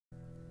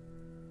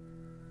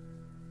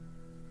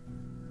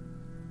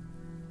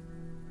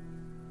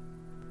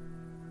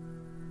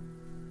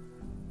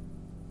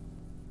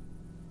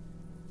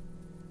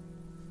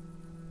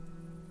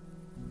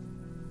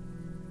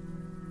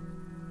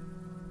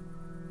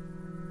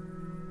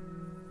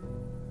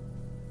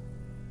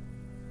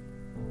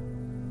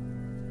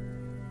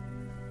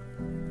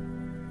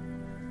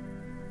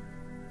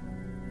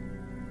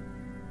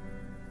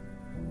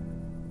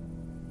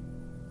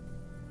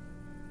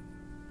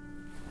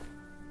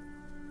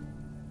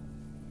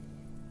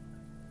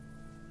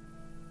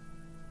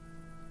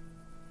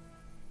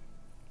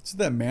What's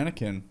that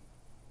mannequin?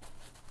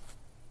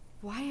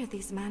 Why are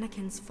these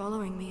mannequins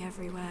following me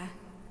everywhere?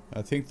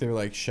 I think they're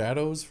like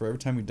shadows. For every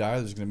time we die,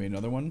 there's gonna be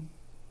another one.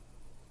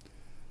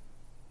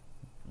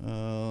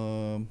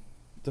 What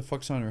the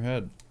fuck's on her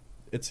head?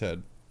 Its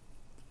head.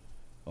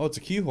 Oh, it's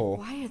a keyhole.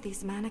 Why are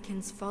these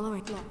mannequins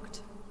following?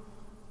 Locked.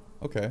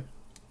 Okay.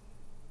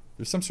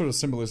 There's some sort of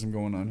symbolism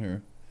going on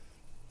here.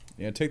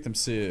 Yeah, take them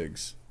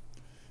cigs.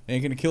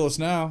 Ain't gonna kill us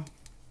now.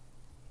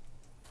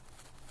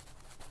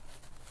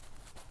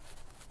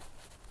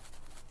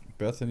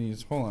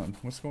 Bethany's. Hold on.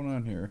 What's going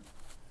on here?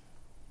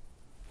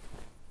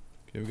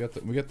 Okay,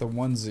 we got the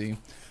onesie.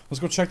 Let's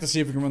go check to see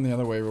if we can run the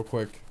other way real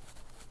quick.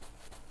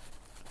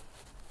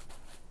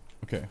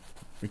 Okay,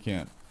 we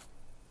can't.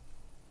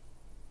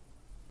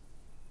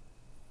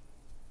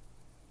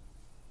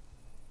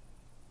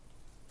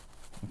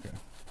 Okay.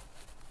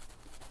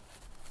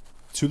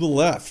 To the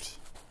left.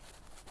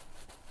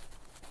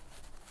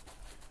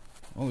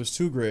 Oh, there's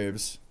two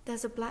graves.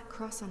 There's a black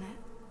cross on it,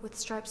 with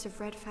stripes of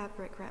red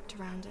fabric wrapped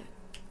around it.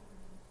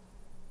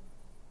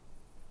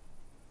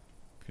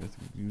 Okay,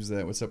 use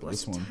that. What's up with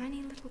this one? What a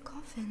tiny little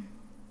coffin.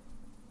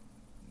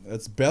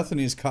 That's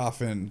Bethany's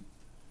coffin.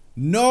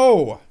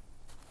 No!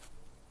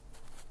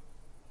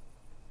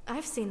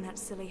 I've seen that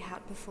silly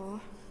hat before.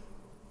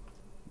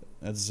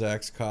 That's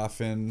Zach's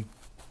coffin.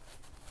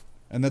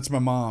 And that's my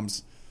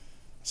mom's.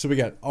 So we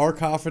got our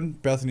coffin,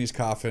 Bethany's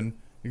coffin,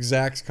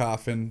 Zach's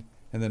coffin,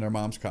 and then our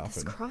mom's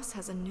coffin. This cross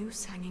has a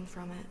noose hanging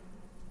from it.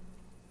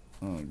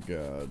 Oh,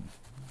 God.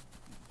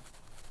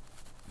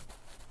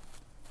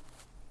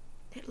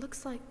 It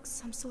looks like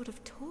some sort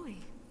of toy.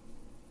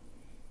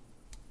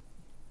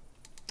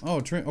 Oh,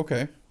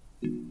 okay.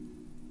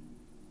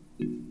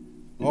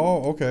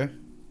 Oh, okay.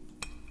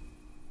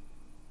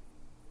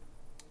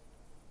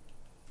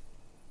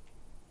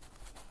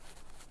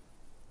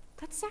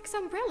 That's Zach's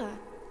umbrella.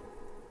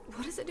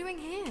 What is it doing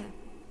here?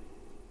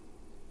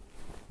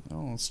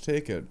 Oh, let's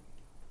take it.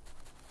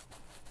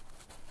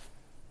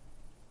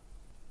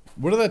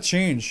 What did that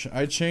change?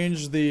 I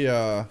changed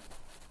the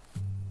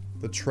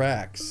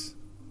tracks.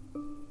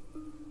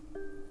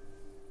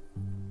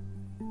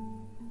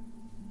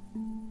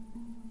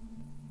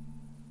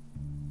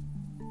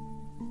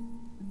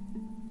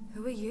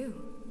 Who are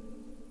you?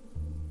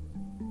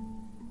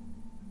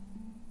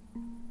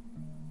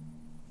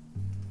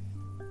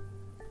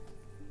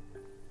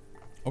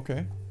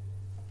 Okay.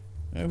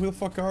 Hey, who the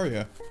fuck are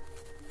you?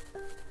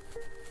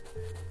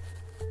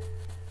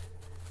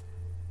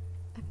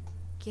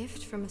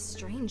 Gift from a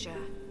stranger.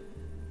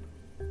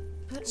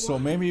 But So why?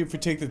 maybe if we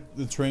take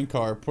the train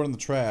car, put it on the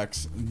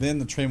tracks, then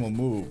the train will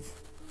move.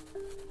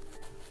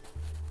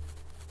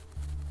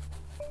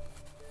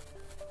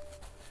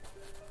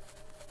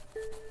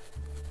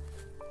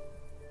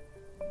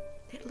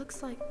 It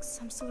looks like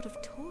some sort of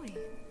toy.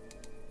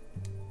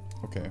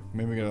 Okay,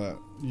 maybe we gotta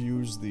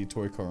use the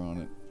toy car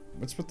on it.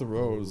 What's with the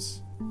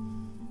rose?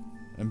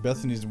 And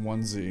Bethany's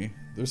onesie.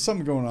 There's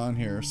something going on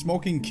here.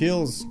 Smoking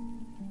kills,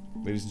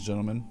 ladies and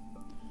gentlemen.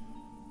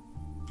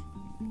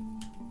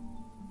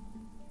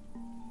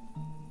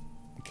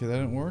 Okay, that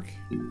didn't work.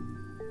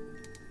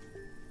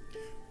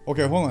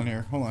 Okay, hold on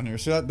here. Hold on here.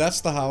 So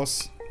that's the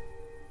house.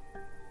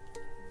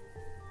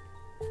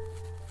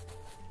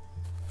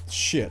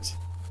 Shit.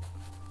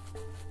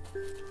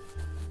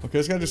 Okay,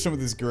 let's gotta do some of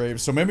these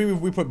graves. So maybe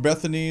we put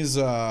Bethany's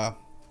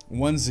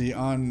onesie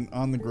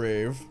on the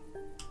grave.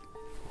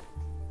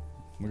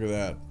 Look at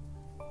that.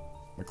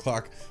 My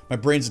clock. My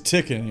brain's a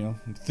ticking, you know.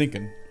 I'm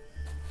thinking.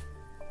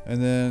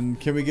 And then,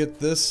 can we get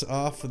this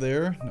off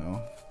there?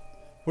 No.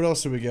 What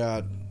else do we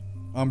got?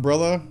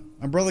 Umbrella.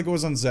 Umbrella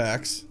goes on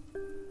Zach's.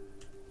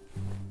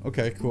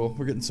 Okay, cool.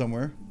 We're getting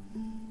somewhere.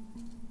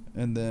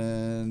 And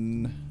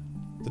then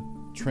the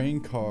train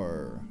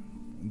car.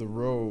 The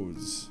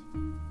rose.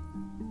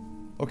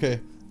 Okay.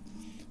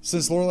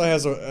 Since Lorelai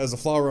has a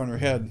flower on her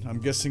head, I'm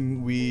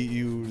guessing we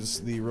use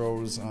the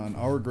rose on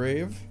our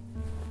grave.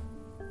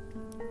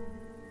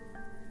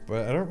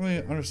 But I don't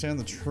really understand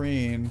the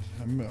train.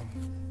 I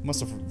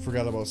must have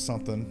forgot about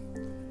something.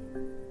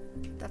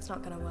 That's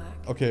not gonna work.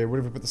 Okay, what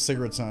if we put the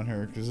cigarettes on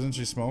her? Because doesn't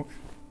she smoke?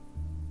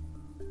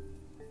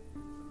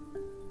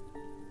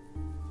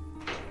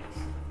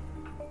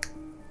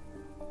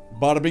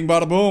 Bada bing,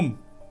 bada boom.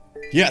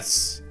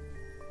 Yes.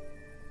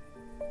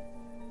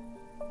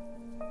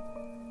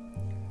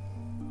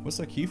 What's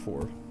that key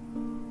for?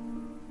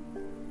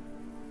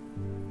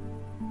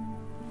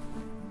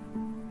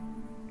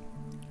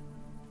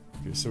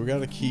 Okay, so we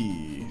got a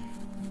key.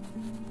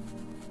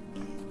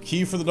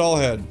 Key for the doll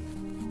head.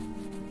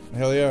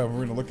 Hell yeah,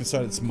 we're gonna look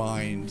inside its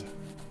mind.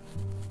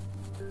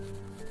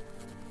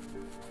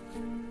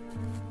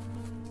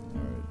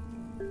 Alright.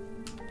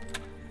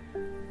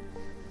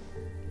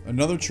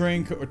 Another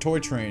train, or toy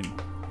train.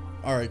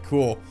 Alright,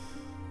 cool.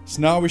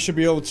 So now we should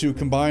be able to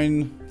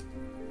combine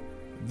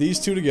these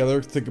two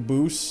together, the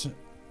caboose.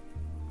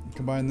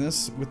 Combine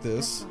this with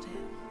this. That's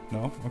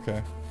not it. No?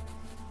 Okay.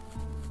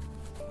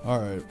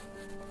 Alright.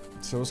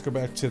 So let's go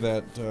back to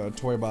that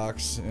toy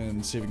box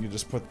and see if we can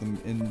just put them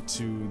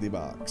into the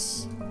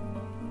box.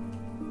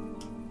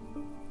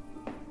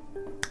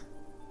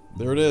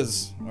 There it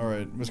is.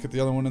 Alright, let's get the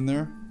other one in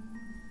there.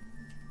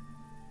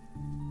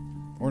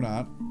 Or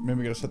not. Maybe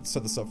we gotta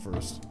set this up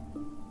first.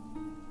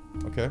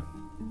 Okay.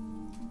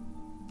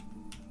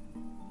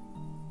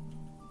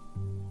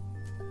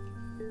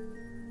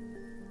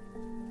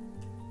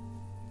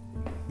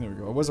 There we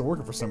go. It wasn't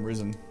working for some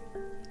reason.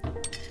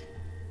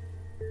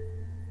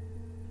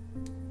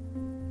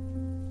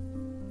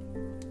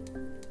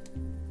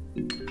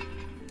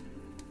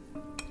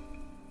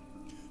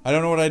 I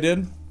don't know what I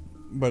did,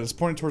 but it's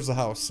pointing towards the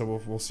house, so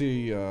we'll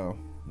see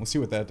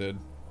what that did.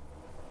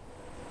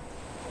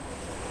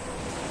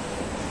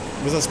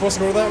 Was I supposed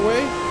to go that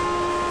way?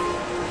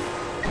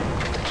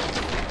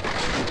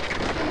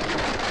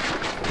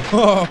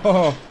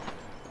 Oh.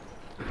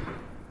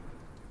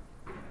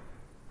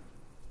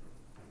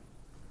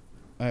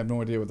 I have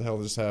no idea what the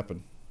hell just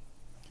happened.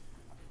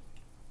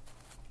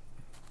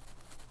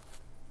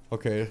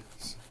 Okay.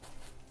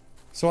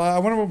 So I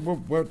wonder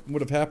what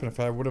would have happened if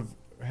I would have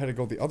had to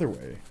go the other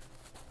way.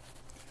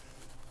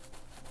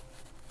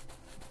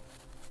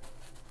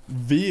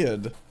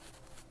 Weird.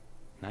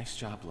 Nice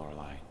job,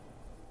 Lorelai.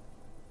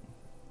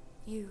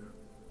 You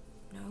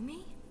know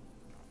me?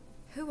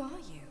 Who are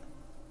you?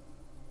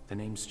 The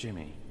name's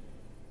Jimmy.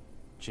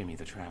 Jimmy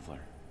the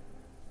Traveler.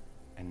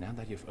 And now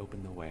that you've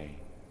opened the way,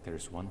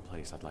 there's one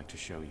place I'd like to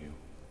show you.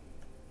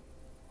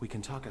 We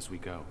can talk as we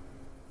go.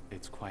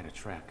 It's quite a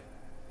trek,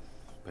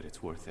 but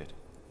it's worth it.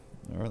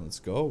 Alright, let's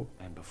go.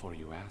 And before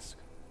you ask,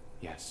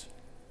 yes,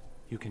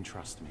 you can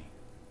trust me.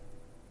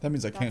 That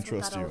means I can't That's what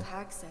trust that you. old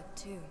hag said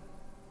too.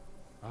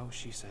 Oh,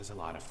 she says a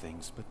lot of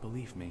things, but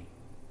believe me,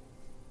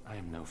 I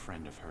am no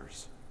friend of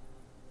hers.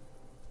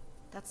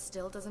 That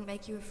still doesn't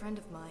make you a friend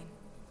of mine.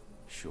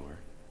 Sure,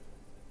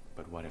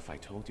 but what if I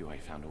told you I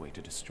found a way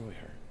to destroy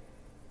her?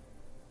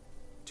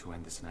 To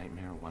end this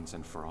nightmare once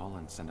and for all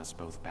and send us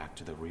both back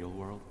to the real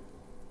world?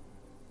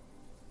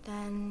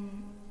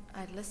 Then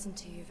I'd listen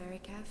to you very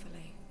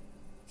carefully.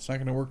 It's not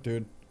gonna work,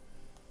 dude.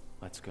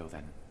 Let's go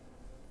then.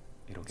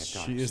 It'll get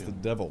dark She is soon. the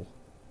devil.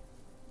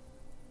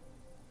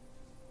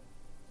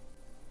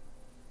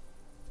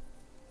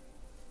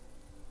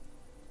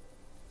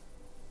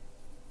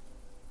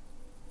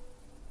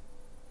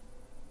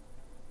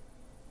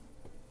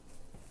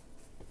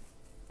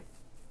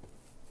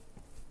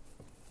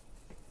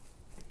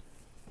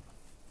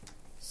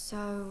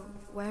 So,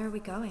 where are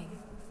we going?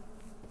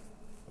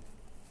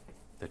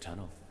 The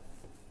tunnel.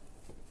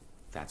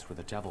 That's where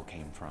the devil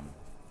came from.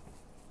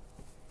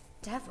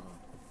 Devil?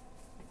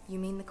 You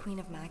mean the Queen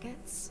of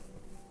Maggots?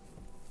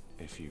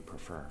 If you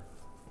prefer.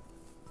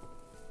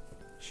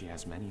 She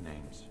has many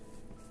names.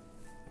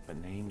 But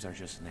names are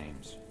just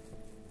names.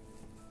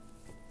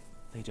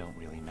 They don't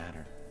really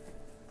matter.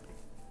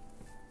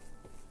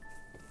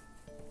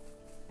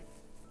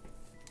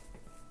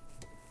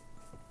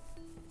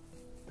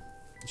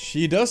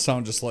 She does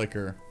sound just like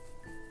her.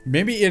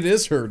 Maybe it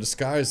is her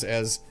disguised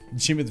as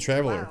Jimmy the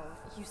Traveler. Wow,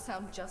 you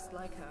sound just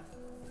like her.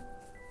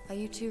 Are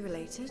you two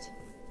related?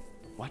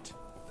 What?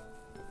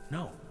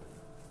 No.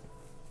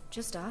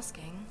 Just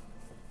asking.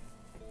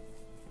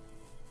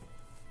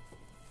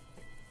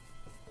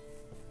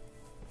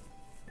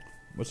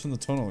 What's in the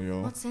tunnel,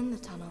 yo? What's in the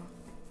tunnel?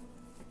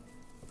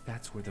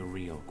 That's where the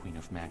real Queen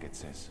of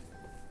Maggots is.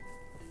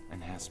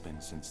 And has been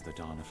since the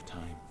dawn of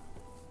time.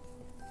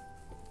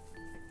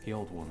 The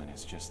old woman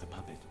is just a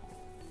puppet.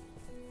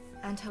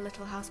 And her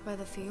little house by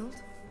the field?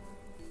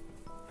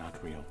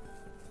 Not real.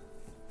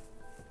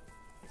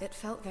 It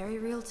felt very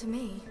real to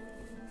me.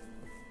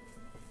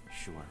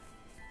 Sure.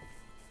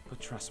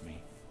 But trust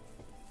me,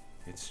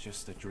 it's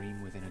just a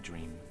dream within a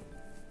dream.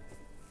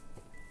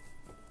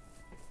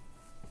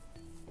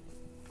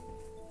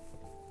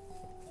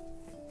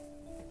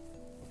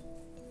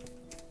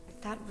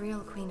 That real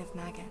Queen of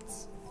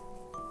Maggots.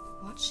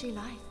 What's she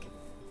like?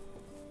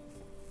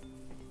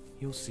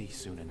 You'll see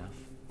soon enough.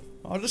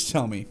 Oh, just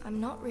tell me. I'm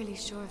not really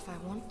sure if I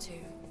want to.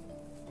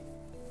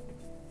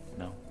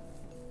 No,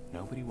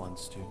 nobody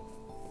wants to.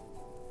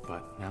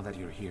 But now that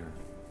you're here,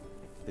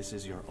 this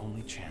is your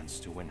only chance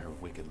to win her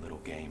wicked little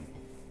game.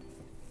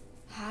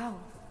 How?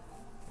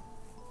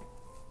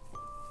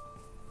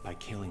 By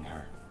killing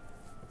her.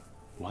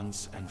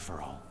 Once and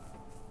for all.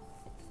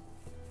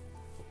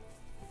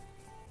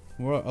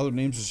 What other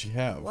names does she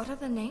have? What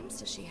other names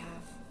does she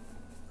have?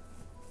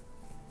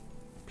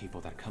 People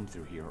that come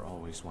through here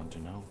always want to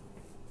know.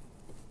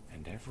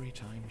 And every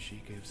time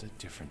she gives a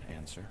different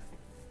answer.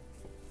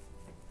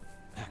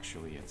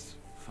 Actually, it's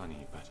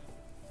funny, but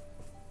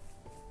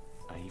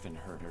I even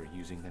heard her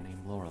using the name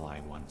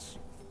Lorelai once.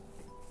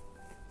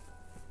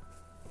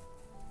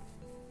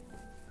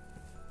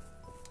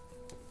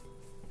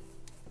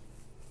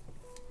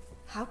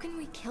 How can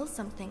we kill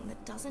something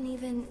that doesn't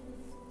even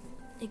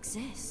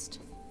exist?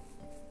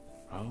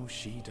 Oh,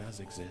 she does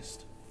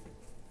exist.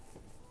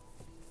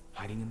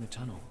 Hiding in the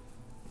tunnel.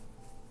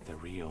 The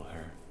real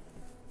her.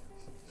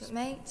 But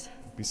mate,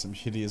 Be some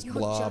hideous you're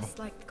blob. just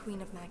like the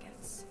Queen of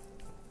Maggots.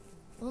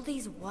 All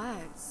these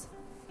words,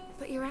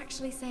 but you're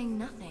actually saying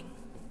nothing.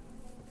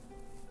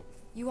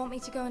 You want me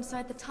to go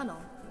inside the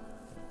tunnel?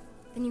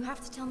 Then you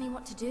have to tell me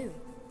what to do.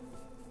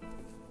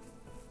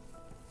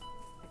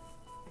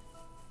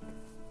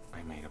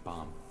 I made a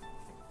bomb.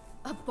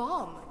 A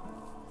bomb?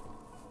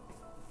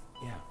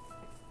 Yeah,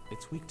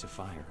 it's weak to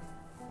fire.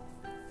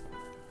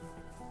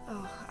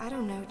 Oh, I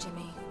don't know,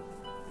 Jimmy.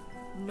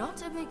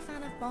 Not a big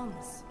fan of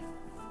bombs.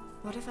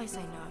 What if I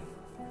say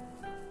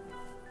no?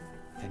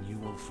 Then you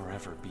will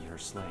forever be her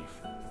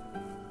slave.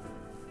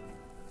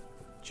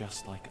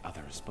 Just like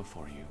others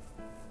before you.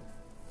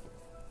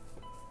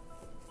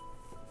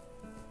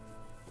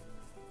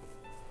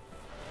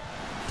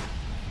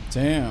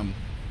 Damn.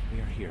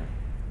 We are here.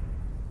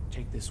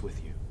 Take this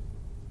with you.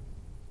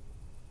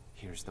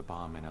 Here's the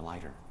bomb and a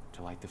lighter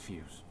to light the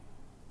fuse.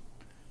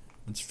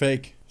 It's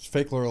fake. It's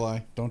fake,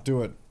 Lorelai. Don't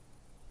do it.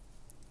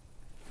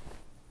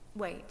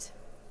 Wait.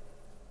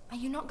 Are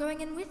you not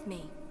going in with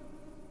me?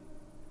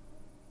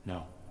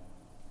 No.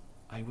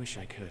 I wish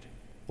I could.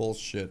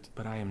 Bullshit.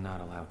 But I am not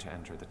allowed to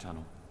enter the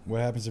tunnel.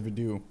 What happens if you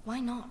do? Why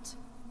not?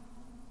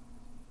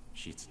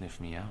 She'd sniff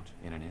me out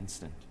in an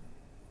instant.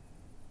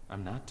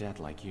 I'm not dead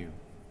like you.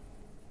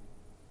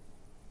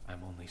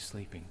 I'm only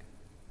sleeping.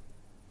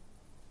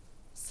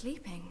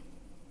 Sleeping?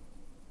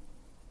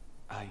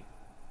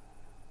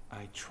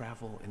 I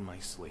travel in my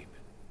sleep.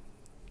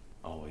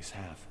 Always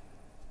have.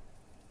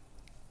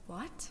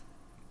 What?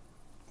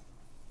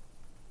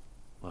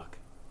 Look,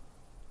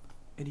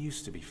 it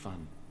used to be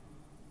fun.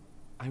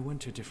 I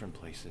went to different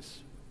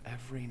places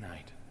every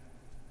night.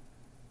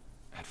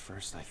 At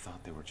first I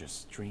thought they were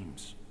just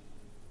dreams.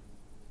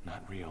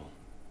 Not real.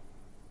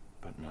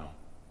 But no.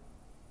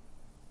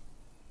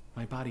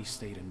 My body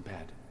stayed in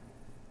bed,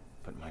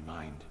 but my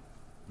mind,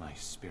 my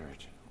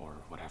spirit, or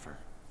whatever,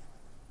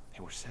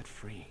 they were set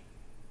free.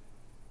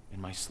 In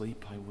my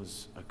sleep, I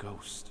was a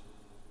ghost.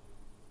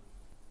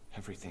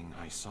 Everything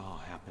I saw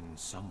happened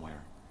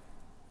somewhere,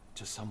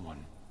 to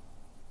someone.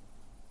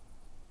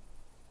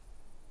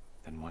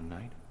 Then one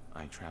night,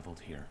 I traveled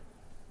here.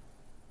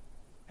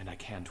 And I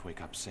can't wake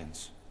up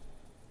since.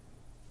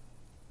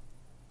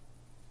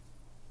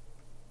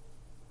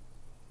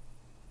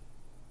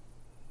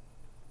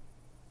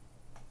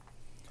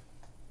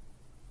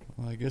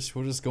 Well, I guess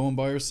we're just going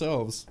by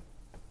ourselves.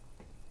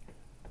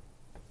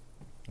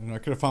 And I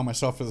could have found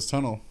myself in this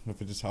tunnel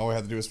if it just all I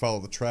had to do is follow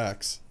the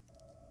tracks.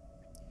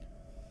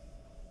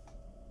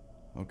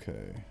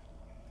 Okay.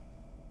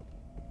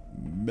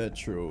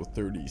 Metro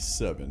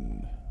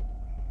 37.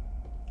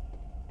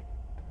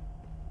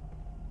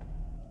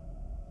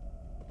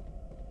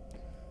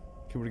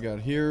 Okay, what do we got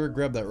here?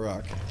 Grab that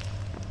rock.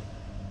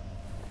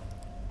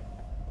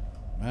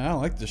 Man, I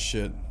don't like this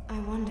shit. I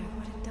wonder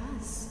what it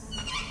does.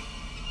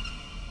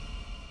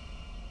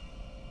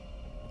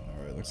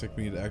 Alright, looks like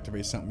we need to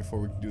activate something before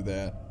we can do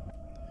that.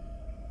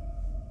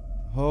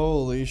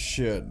 Holy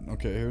shit.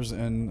 Okay, here's the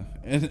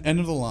end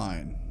of the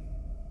line.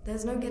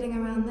 There's no getting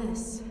around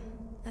this.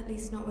 At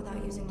least not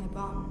without using my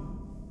bomb.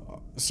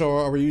 So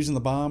are we using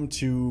the bomb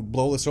to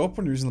blow this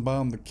open, or using the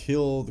bomb to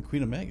kill the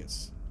Queen of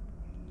Maggots?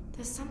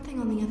 There's something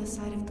on the other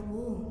side of the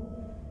wall.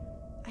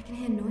 I can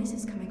hear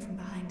noises coming from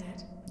behind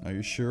it. Are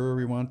you sure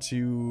we want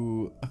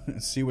to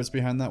see what's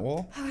behind that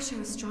wall? I wish I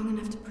was strong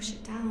enough to push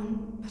it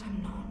down, but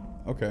I'm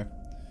not. Okay.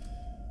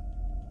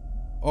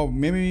 Oh,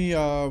 maybe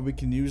we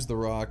can use the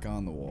rock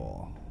on the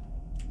wall.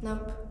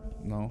 Nope.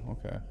 No?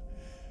 Okay.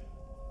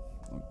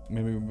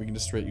 Maybe we can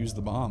just straight use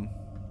the bomb.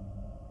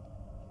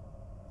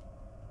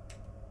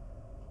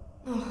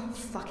 Oh,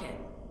 fuck it.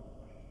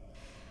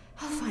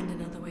 I'll find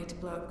another way to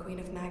blow up Queen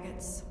of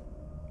Maggots.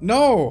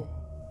 No!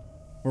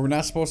 Were we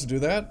not supposed to do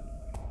that?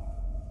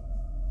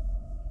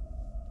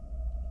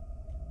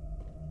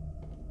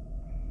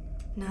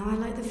 Now I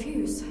light the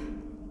fuse.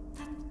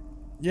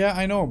 Yeah,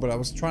 I know, but I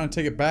was trying to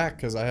take it back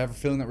because I have a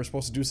feeling that we're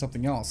supposed to do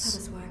something How else.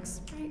 this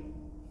works, right?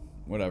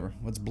 Whatever.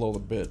 Let's blow the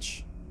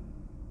bitch.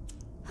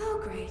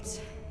 Oh,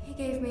 great. He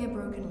gave me a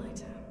broken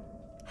lighter.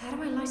 How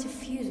do I light a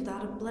fuse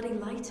without a bloody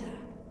lighter?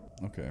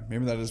 Okay,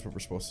 maybe that is what we're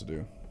supposed to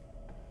do.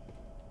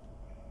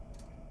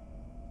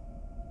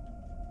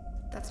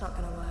 That's not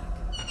gonna work.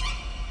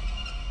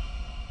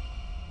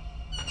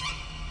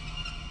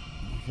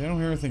 Okay, I don't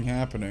hear anything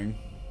happening.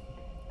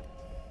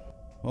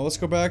 Well, let's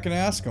go back and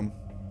ask him.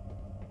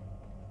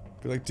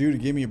 Be like, dude, he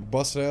gave me a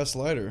busted ass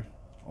lighter.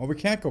 Oh, we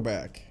can't go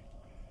back.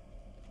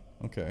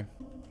 Okay.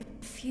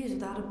 Fuse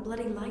without a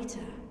bloody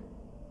lighter.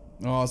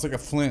 Oh, it's like a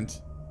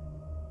flint.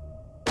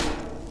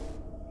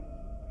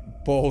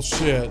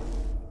 Bullshit.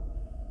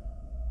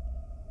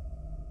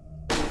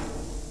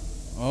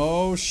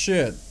 Oh,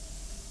 shit.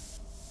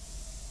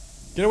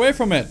 Get away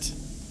from it.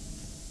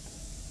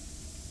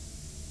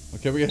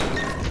 Okay, we get...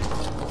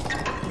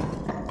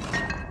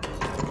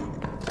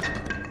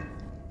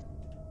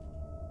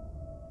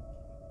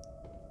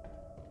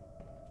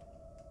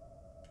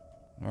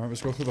 Alright,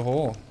 let's go through the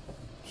hole.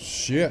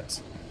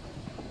 Shit.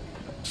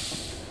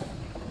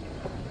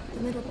 The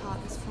middle part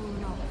has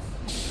fallen off.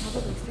 I should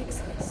probably fix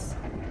this.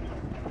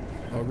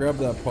 I'll grab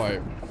that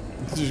pipe.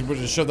 Would you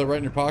just shove that right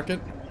in your pocket?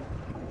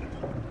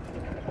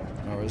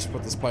 Alright, just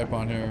put this pipe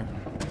on here.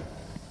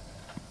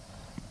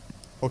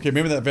 Okay,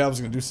 maybe that valve's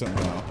gonna do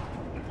something now.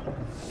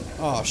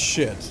 Oh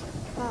shit.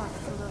 Bath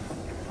full of...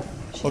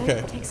 Should Okay.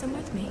 I take some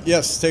with me?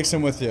 Yes, take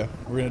some with you.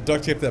 We're gonna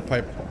duct tape that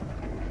pipe.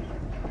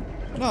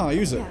 No,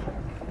 use it. Yeah,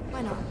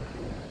 why not?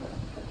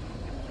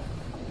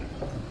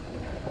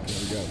 Okay,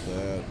 we got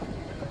that.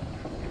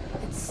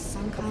 It's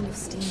some kind of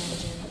steam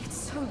engine. It's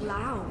so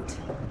loud.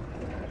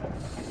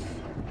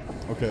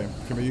 Okay,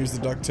 can we use the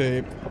duct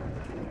tape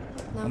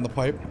No. on the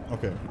pipe?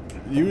 Okay.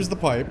 Use the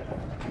pipe.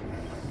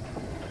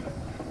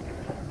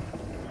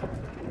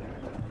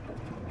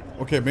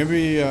 Okay,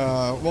 maybe,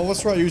 well,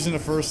 let's try using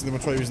it first, and then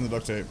we'll try using the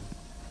duct tape.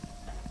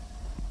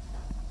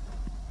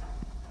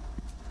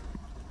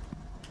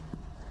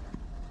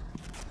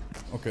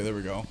 Okay, there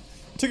we go.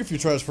 Took a few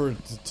tries for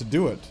it to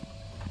do it.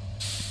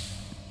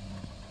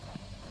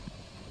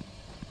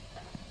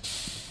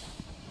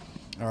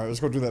 Alright,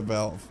 let's go do that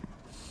valve.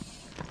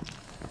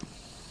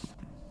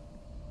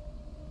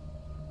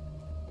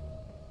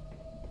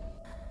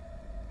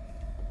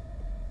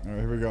 Alright,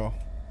 here we go.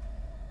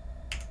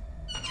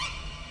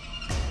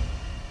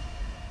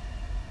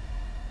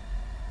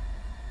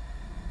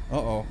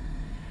 Uh-oh.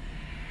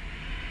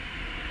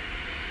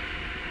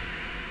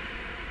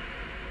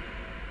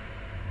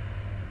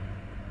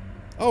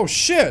 Oh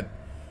shit!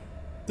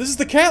 This is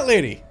the cat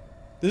lady!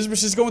 This is where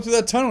she's going through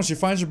that tunnel. She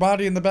finds her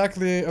body in the back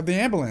of the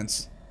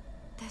ambulance.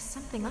 There's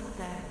something up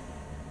there.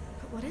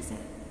 But what is it?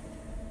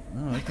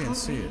 Oh, I can't can't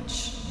see it.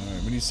 reach.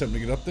 Alright, we need something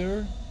to get up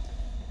there.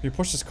 Can you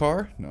push this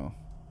car? No.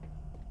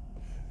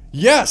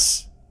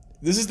 Yes!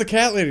 This is the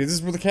cat lady. This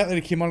is where the cat lady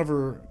came out of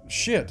her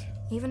shit.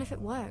 Even if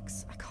it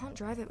works, I can't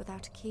drive it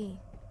without a key.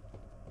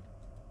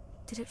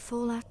 Did it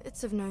fall out?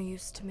 It's of no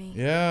use to me.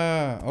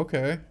 Yeah,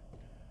 okay.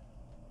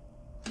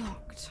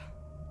 Locked.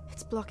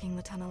 It's blocking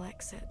the tunnel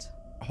exit.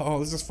 Oh,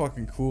 this is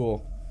fucking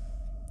cool.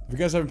 If you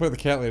guys haven't played the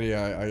cat lady,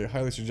 I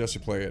highly suggest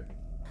you play it.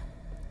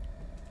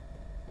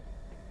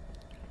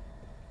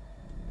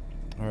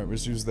 Alright,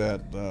 let's use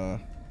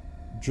that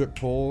drip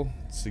pole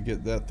to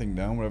get that thing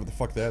down, whatever the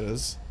fuck that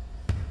is.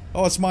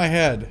 Oh, it's my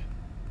head.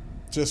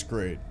 Just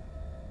great.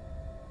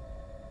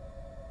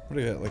 What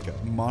do you got, like a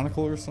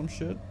monocle or some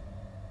shit?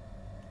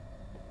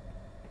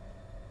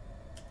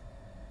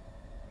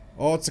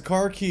 Oh, it's a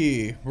car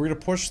key. We're gonna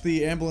push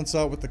the ambulance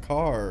out with the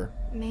car.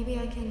 Maybe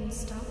I can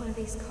start one of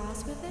these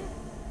cars with it?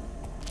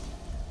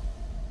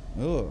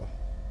 Ugh.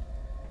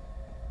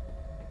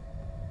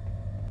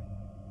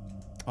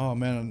 Oh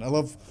man, I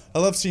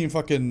love seeing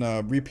fucking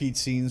repeat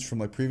scenes from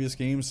like previous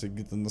games to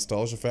get the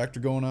nostalgia factor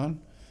going on.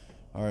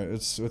 All right,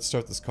 let's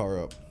start this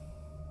car up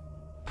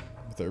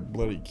with our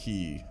bloody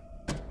key.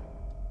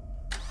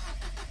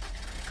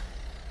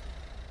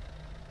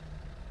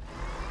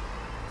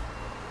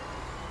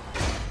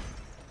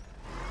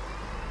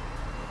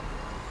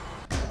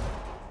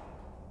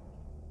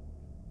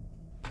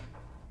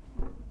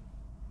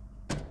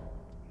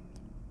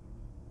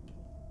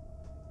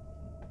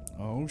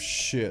 Oh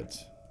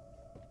shit.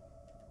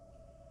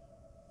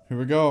 Here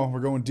we go.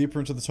 We're going deeper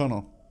into the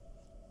tunnel.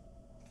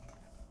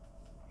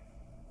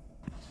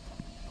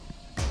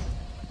 The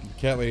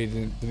cat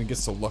lady didn't get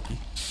so lucky.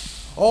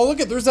 Oh, look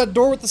at, there's that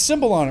door with the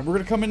symbol on it. We're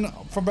gonna come in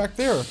from back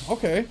there.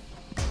 Okay.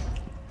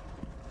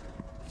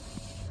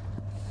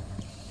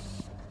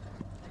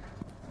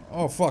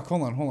 Oh fuck,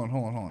 hold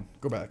on.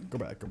 Go back.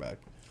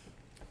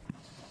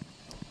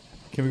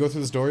 Can we go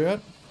through this door yet?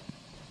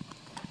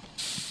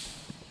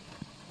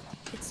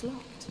 It's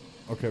locked.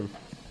 Okay.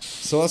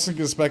 So let's get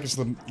us back into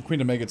the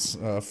Queen of Maggots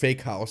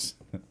fake house.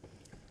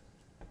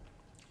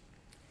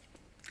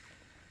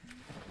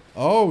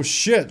 Oh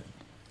shit!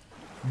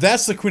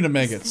 That's the Queen of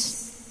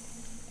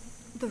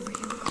Maggots. The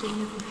real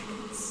Queen of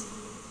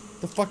Maggots.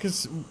 The fuck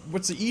is...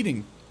 what's it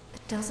eating?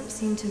 It doesn't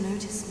seem to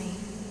notice me.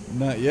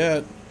 Not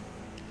yet.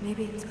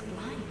 Maybe it's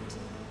blind.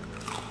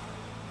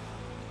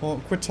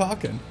 Well, quit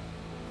talking.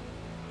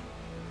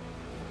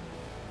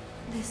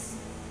 This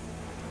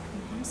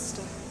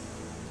monster.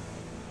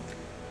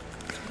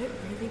 Could it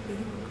really be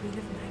what Queen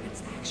of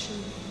Maggots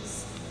actually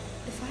is?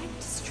 If I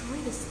destroy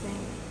this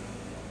thing,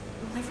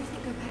 will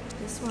everything go back to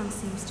this one?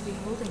 Seems to be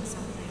holding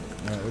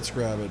something. Alright, let's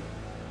grab it.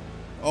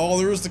 Oh,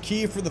 there's the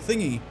key for the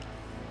thingy.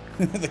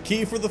 The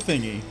key for the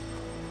thingy.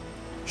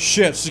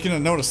 Shit, she's gonna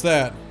notice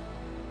that.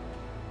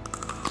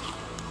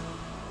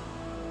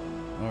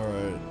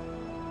 Alright.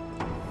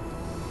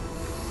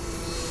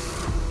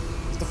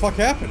 What the fuck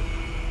happened?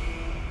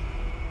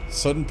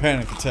 Sudden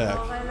panic attack.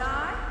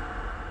 Lorelai?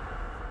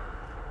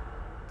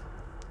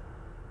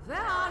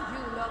 Where are you,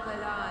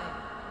 Lorelai?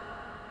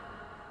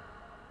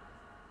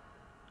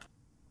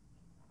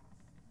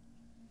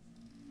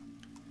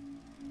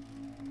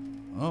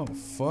 Oh,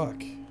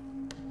 fuck.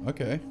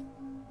 Okay.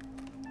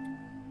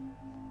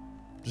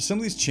 Do some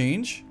of these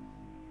change?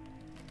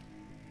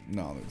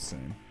 No, they're the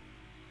same.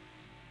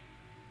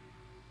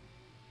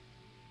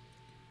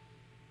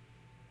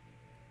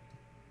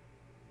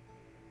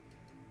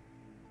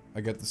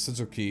 I got the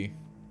sigil key.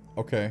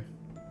 Okay.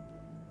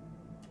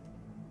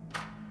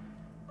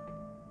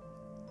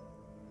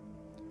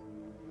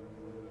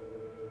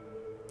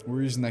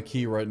 We're using that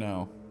key right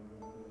now.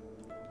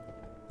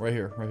 Right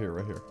here.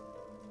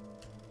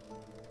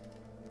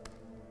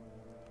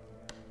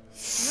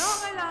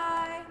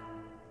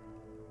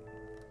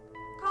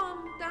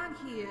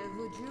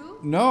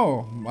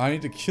 No, I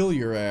need to kill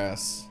your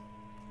ass.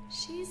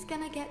 She's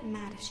gonna get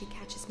mad if she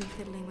catches me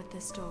fiddling with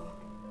this door.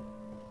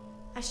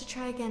 I should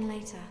try again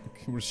later.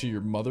 Was she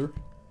your mother?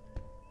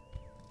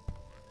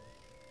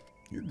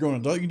 You're a grown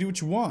adult, you can do what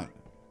you want.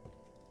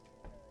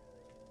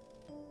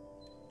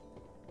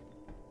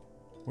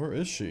 Where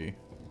is she?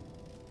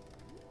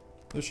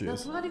 There she The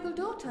is. prodigal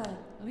daughter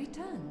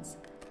returns.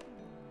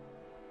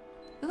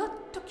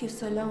 What took you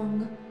so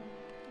long?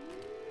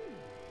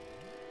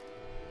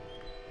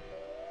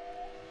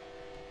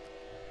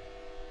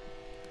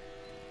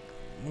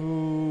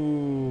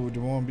 Ooh,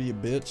 do I want to be a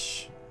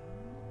bitch?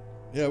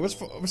 Yeah,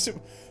 what's it?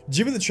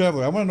 Jimmy the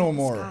Traveler, I want to know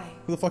more. This guy.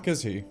 Who the fuck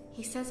is he?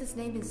 He says his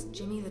name is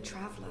Jimmy the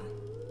Traveler.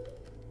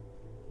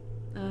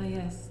 Ah,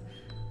 yes.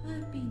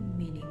 I've been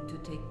meaning to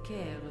take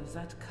care of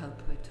that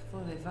culprit for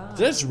a while.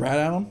 Did I just rat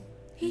at him?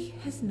 He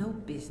has no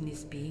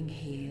business being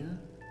here.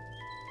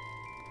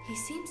 He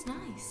seems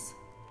nice.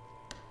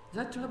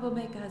 That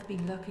troublemaker has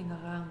been lurking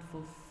around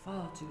for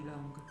far too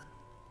long.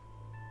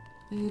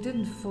 You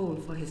didn't fall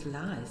for his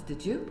lies,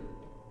 did you?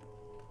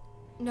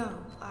 No,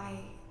 I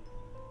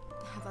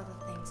have other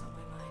things on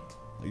my mind.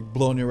 Like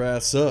blowing your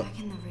ass up. Back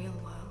in the real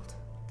world.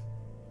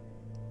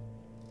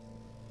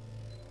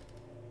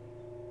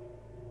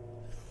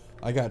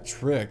 I got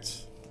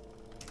tricked.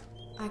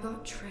 I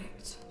got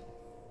tricked.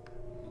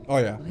 Oh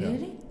yeah.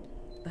 Really?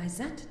 By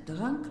that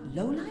drunk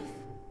lowlife?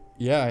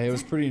 Yeah, it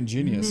was pretty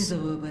ingenious.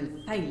 Miserable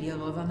failure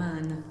of a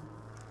man.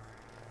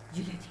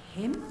 You let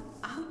him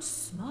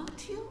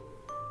outsmart you?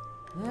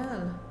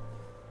 Well,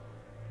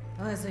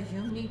 either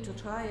you need to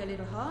try a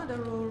little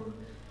harder or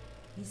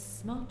he's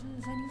smarter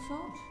than you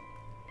thought.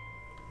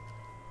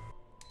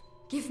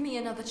 Give me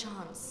another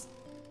chance.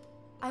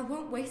 I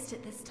won't waste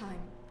it this time.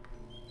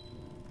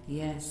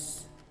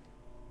 Yes.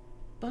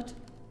 But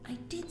I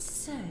did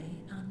say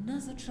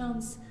another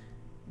chance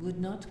would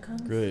not come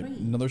Great. free.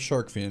 Another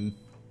shark fin.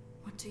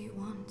 What do you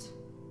want?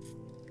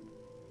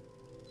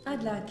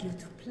 I'd like you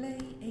to play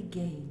a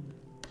game.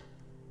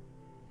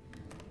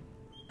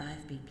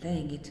 I've been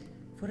playing it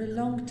for a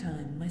long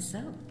time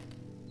myself.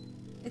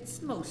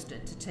 It's most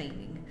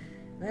entertaining.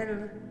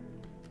 Well,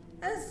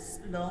 as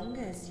long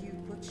as you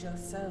put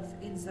yourself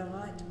in the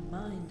right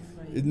mind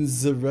frame. In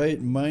the right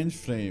mind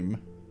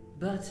frame.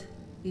 But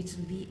it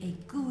will be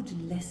a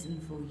good lesson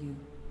for you.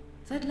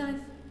 That life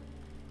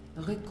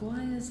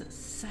requires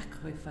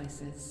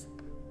sacrifices.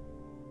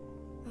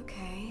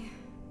 Okay,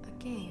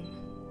 a game.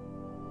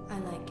 I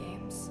like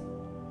games.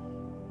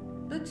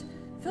 But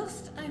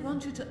first I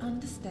want you to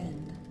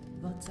understand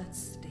what's at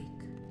stake.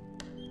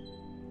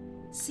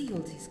 See all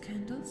these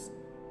candles?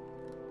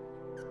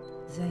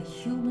 They're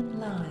human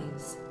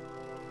lives.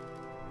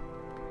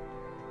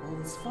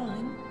 All's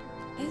fine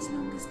as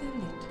long as they're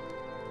lit.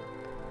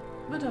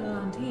 But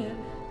around here,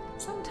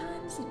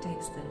 sometimes it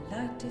takes the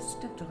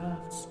lightest of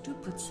drafts to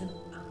put them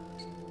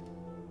out.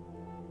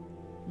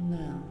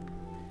 Now,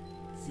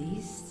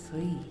 these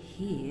three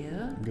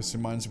here, I'm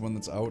guessing mine's the one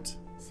that's out.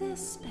 they're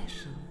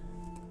special.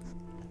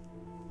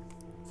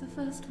 The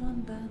first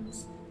one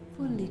burns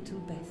for little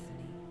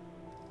Bethany,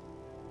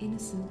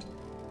 innocent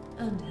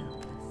and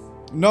helpless.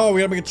 No,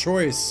 we gotta make a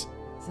choice.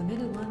 The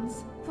middle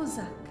one's for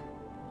Zach,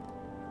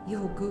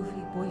 your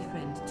goofy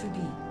boyfriend to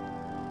be.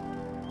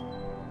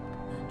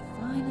 And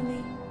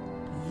finally,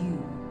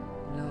 you,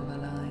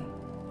 Lorelai.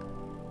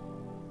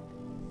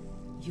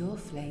 Your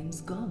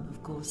flame's gone,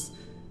 of course,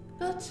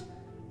 but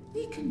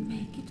we can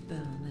make it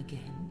burn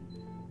again.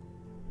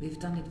 We've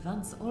done it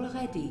once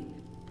already.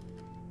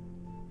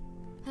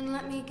 And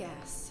let me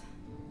guess.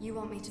 You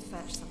want me to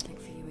fetch something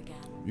for you again?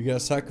 You gotta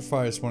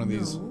sacrifice one of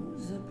these. No,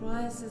 the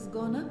price has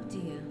gone up,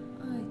 dear.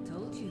 I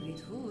told you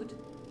it would.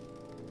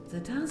 The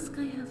task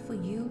I have for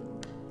you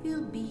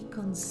will be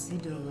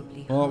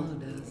considerably Well,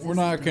 harder. we're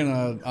not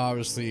gonna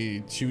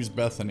obviously choose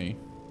Bethany.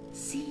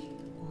 See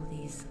all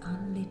these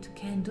unlit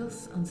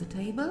candles on the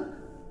table?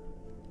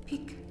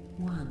 Pick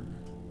one.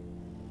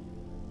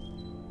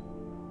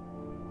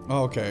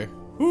 Oh, okay.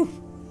 Whew.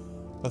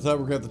 I thought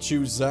we were gonna have to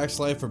choose Zach's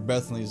life or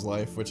Bethany's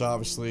life, which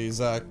obviously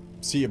Zach,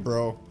 see ya,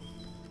 bro.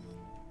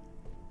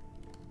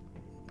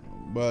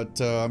 But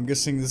I'm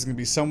guessing this is gonna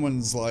be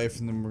someone's life,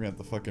 and then we're gonna have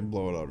to fucking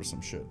blow it out or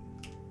some shit.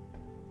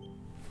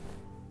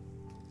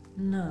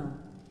 No.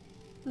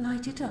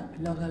 Light it up,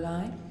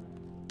 Lorelai.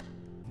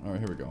 All right,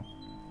 here we go.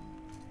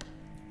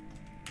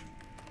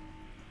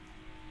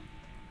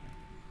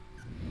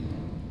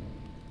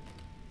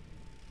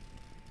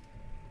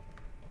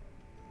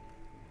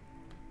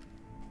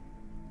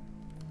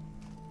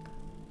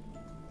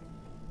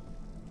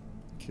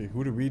 Okay,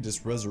 who do we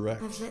just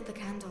resurrect? I've lit the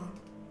candle.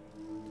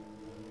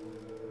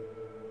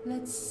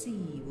 Let's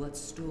see what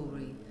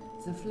story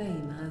the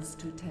flame has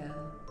to tell.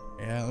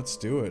 Yeah, let's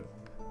do it.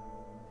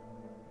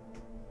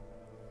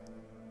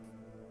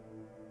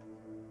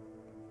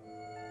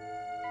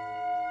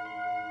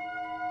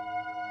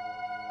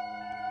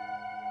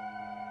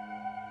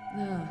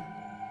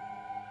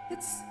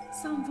 It's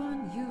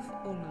someone you've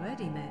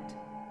already met.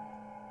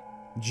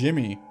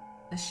 Jimmy.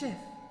 A chef.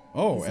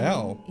 Oh, His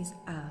Al. name is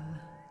Al.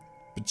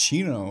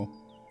 Pacino.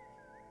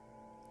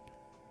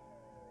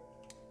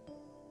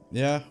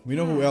 Yeah, we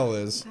know who Al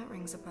is. That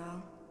rings a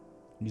bell.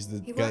 He's the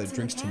He guy works that in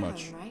drinks the too care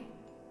much. home, right?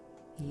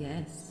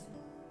 Yes.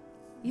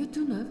 You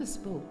two never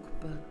spoke,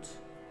 but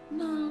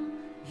now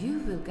you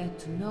will get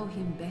to know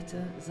him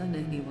better than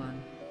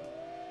anyone.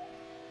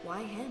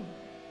 Why him?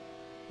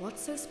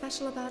 What's so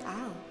special about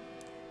Al?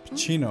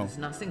 Pacino. There's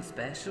nothing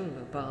special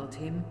about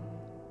him.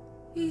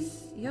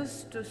 He's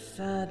just a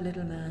sad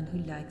little man who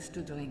likes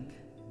to drink.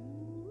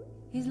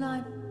 His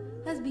life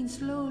has been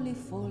slowly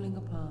falling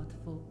apart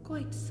for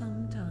quite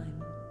some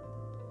time.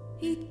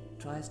 He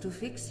tries to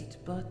fix it,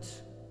 but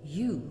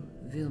you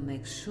will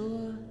make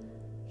sure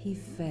he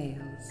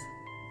fails.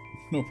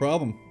 No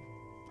problem.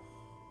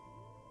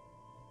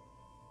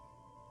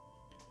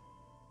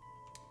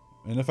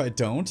 And if I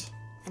don't?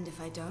 And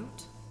if I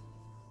don't?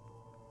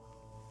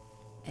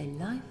 A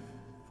life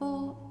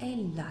for a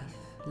life,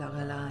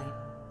 Lorelai.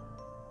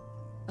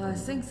 I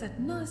think that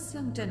nice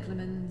young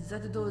gentleman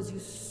that adores you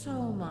so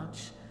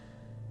much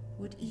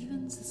would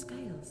even the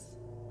scales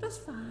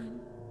just fine.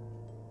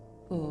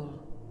 Or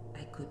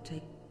I could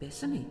take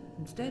Bethany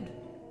instead.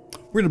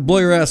 We're gonna blow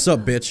your ass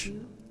up, bitch.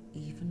 You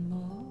even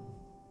more.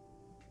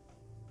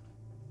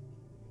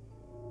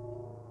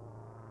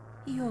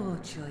 Your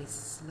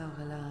choice,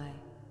 Lorelai.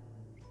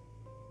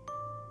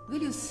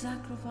 Will you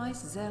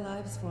sacrifice their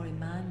lives for a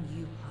man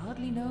you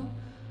hardly know,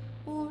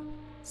 or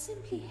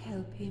simply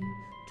help him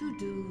to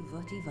do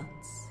what he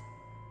wants?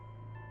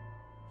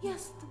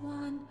 Just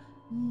one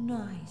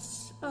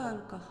nice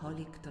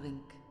alcoholic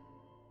drink.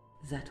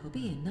 That will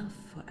be enough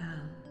for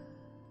Al.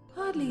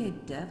 Hardly a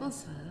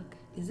devil's work,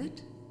 is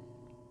it?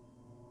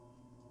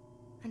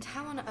 And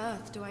how on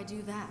earth do I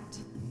do that?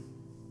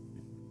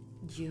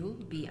 You'll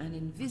be an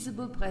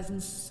invisible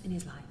presence in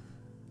his life.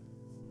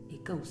 A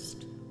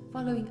ghost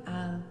following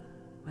Al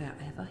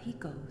wherever he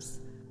goes.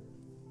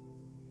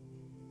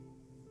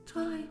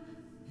 Try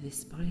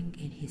whispering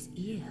in his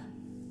ear.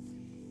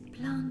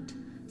 Plant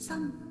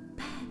some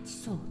bad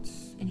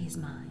thoughts in his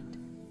mind.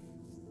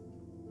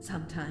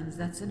 Sometimes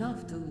that's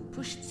enough to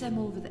push them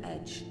over the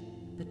edge,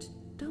 but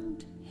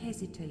don't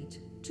hesitate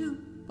to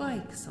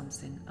break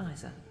something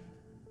either.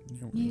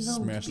 He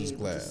won't Smash be his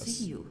able to glass.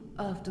 see you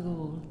after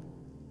all.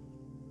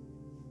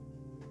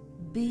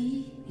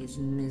 Be his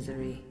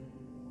misery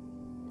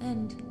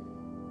and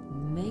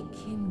make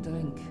him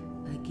drink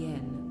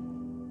again.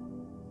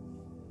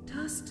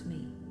 Trust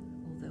me,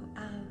 although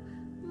Al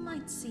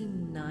might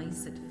seem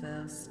nice at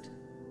first,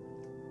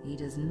 he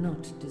does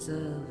not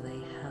deserve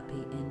a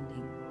happy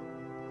ending.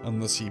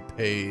 Unless he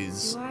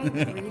pays. Do I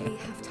really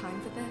have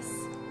time for this?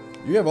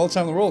 You have all the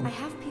time in the world. I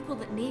have people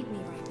that need me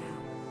right now.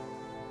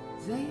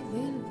 They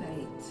will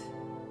wait.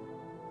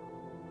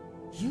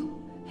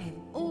 You have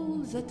all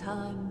the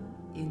time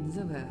in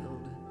the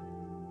world.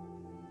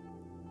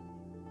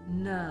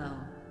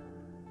 Now,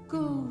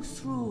 go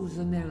through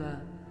the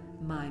mirror,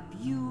 my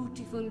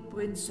beautiful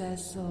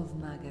princess of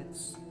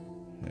Maggots.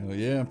 Hell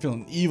yeah, I'm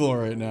feeling evil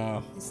right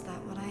now. Is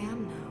that what I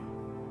am now?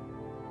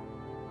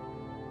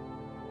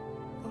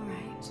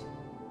 Alright.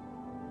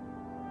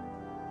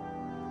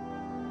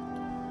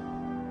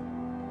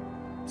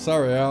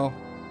 Sorry, Al.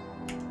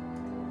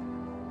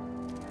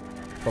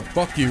 But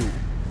fuck you.